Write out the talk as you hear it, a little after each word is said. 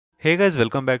Hey guys,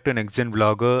 welcome back to Next Gen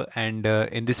Vlogger, and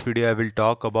in this video I will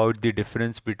talk about the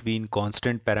difference between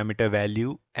constant parameter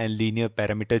value and linear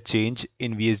parameter change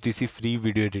in VSDC Free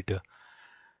Video Editor.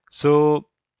 So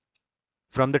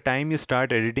from the time you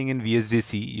start editing in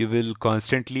VSDC, you will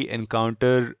constantly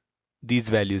encounter these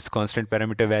values: constant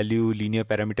parameter value, linear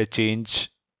parameter change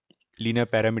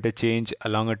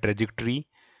along a trajectory,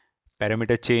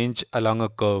 parameter change along a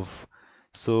curve.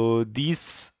 So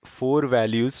these four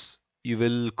values you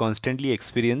will constantly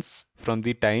experience from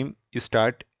the time you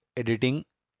start editing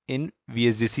in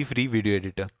VSDC Free Video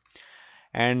Editor.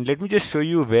 And let me just show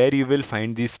you where you will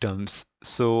find these terms.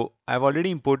 So I've already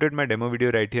imported my demo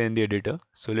video right here in the editor.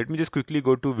 So let me just quickly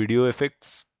go to video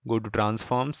effects, go to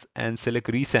transforms and select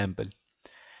resample.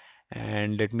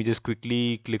 And let me just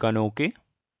quickly click on OK.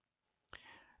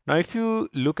 Now, if you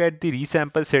look at the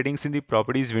resample settings in the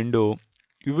properties window,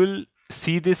 you will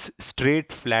see this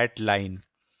straight flat line.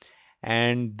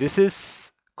 And this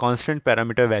is constant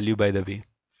parameter value, by the way.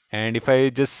 And if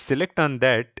I just select on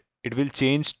that, it will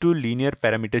change to linear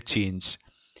parameter change.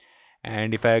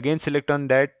 And if I again select on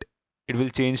that, it will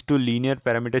change to linear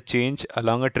parameter change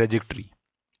along a trajectory.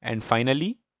 And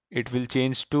finally, it will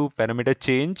change to parameter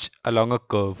change along a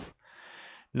curve.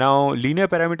 Now, linear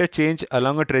parameter change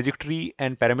along a trajectory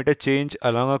and parameter change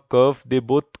along a curve, they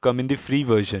both come in the free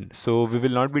version. So we will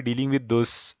not be dealing with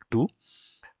those two.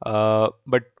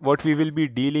 But what we will be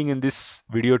dealing in this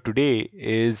video today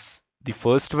is the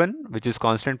first one, which is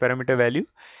constant parameter value,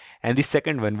 and the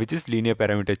second one, which is linear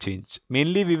parameter change.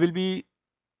 Mainly, we will be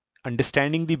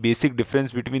understanding the basic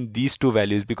difference between these two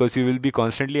values because you will be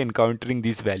constantly encountering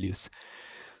these values.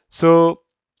 So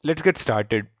let's get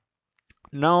started.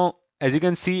 Now, as you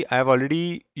can see, I've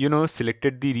already,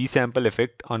 selected the resample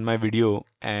effect on my video,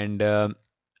 and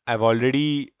I've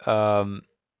already,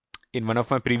 in one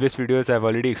of my previous videos, I've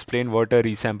already explained what a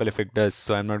resample effect does,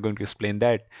 so I'm not going to explain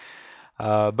that.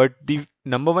 But the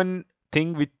number one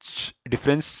thing which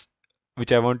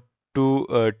I want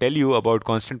to tell you about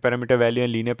constant parameter value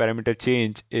and linear parameter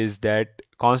change is that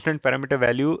constant parameter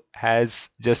value has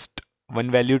just one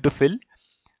value to fill.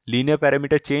 Linear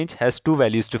parameter change has two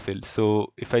values to fill.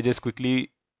 So if I just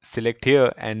quickly select here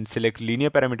and select linear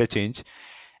parameter change,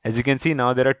 as you can see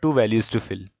now there are two values to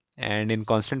fill. And in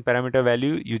constant parameter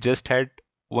value, you just had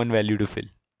one value to fill.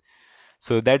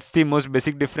 So that's the most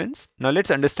basic difference. Now let's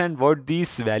understand what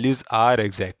these values are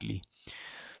exactly.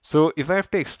 So if I have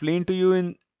to explain to you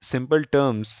in simple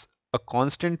terms, a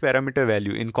constant parameter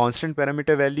value, in constant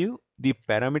parameter value, the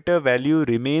parameter value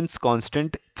remains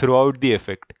constant throughout the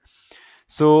effect.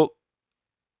 So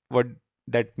what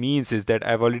that means is that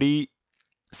I've already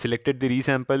selected the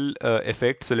resample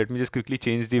effect. So let me just quickly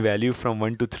change the value from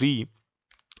 1 to 3.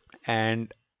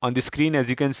 And on the screen, as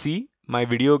you can see, my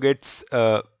video gets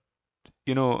gets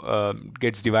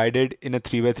divided in a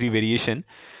 3x3 variation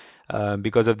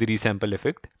because of the resample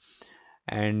effect.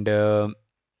 And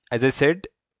as I said,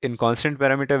 in constant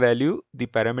parameter value, the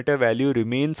parameter value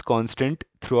remains constant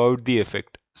throughout the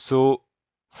effect. So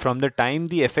from the time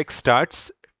the effect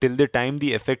starts till the time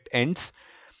the effect ends,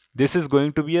 this is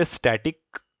going to be a static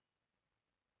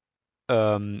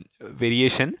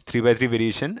variation, 3x3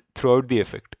 variation throughout the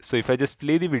effect. So if I just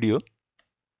play the video,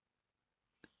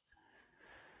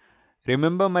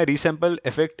 remember my resample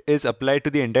effect is applied to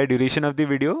the entire duration of the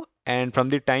video, and from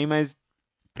the time I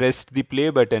pressed the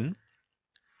play button,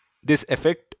 this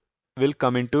effect will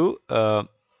come into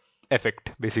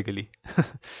effect basically.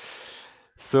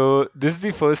 So this is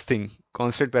the first thing,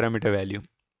 constant parameter value.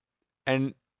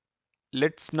 And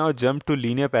let's now jump to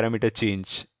linear parameter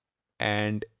change.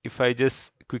 And if I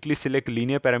just quickly select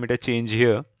linear parameter change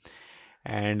here,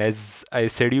 and as I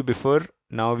said you before,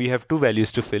 now we have two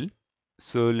values to fill.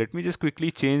 So let me just quickly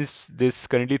change this.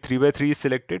 Currently 3x3 is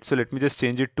selected, so let me just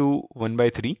change it to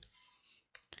 1/3.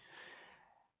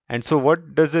 And so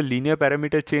what does a linear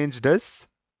parameter change does?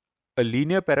 A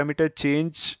linear parameter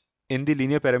change, in the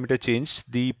linear parameter change,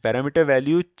 the parameter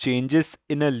value changes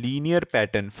in a linear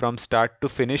pattern from start to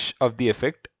finish of the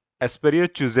effect as per your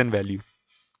chosen value.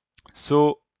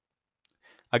 So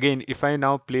again, if I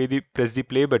now press the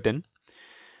play button,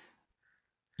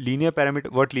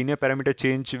 what linear parameter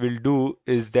change will do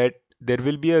is that there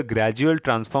will be a gradual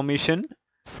transformation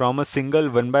from a single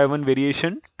 1/1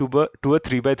 variation to a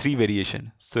 3/3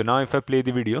 variation. So now if I play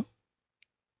the video,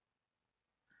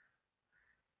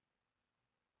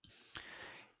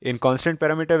 in constant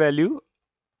parameter value,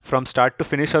 from start to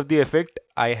finish of the effect,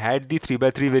 I had the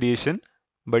 3/3 variation,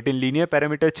 but in linear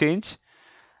parameter change,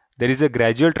 there is a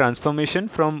gradual transformation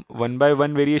from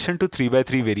 1/1 variation to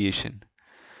 3/3 variation.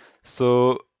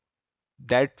 So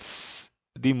that's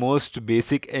the most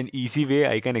basic and easy way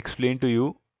I can explain to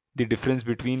you the difference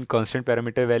between constant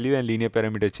parameter value and linear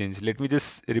parameter change. Let me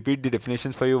just repeat the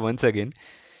definitions for you once again.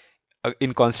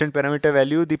 In constant parameter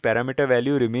value, the parameter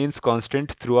value remains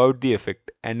constant throughout the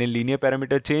effect, and in linear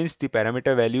parameter change, the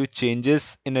parameter value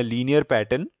changes in a linear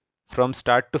pattern from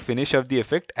start to finish of the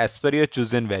effect as per your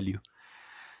chosen value.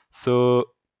 So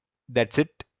that's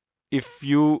it. If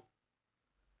you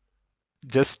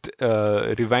just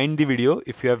rewind the video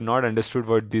if you have not understood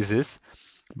what this is,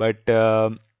 but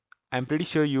I'm pretty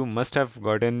sure you must have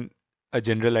gotten a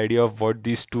general idea of what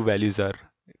these two values are.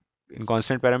 In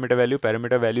constant parameter value,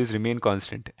 parameter values remain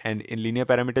constant, and in linear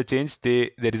parameter change, there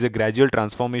is a gradual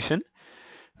transformation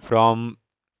from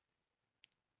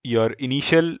your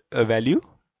initial value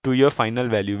to your final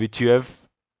value, which you have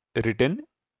written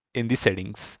in the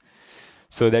settings.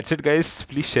 So that's it, guys.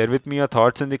 Please share with me your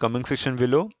thoughts in the comment section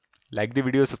below. Like the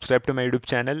video, subscribe to my YouTube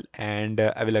channel, and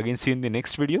I will again see you in the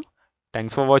next video.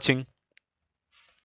 Thanks for watching.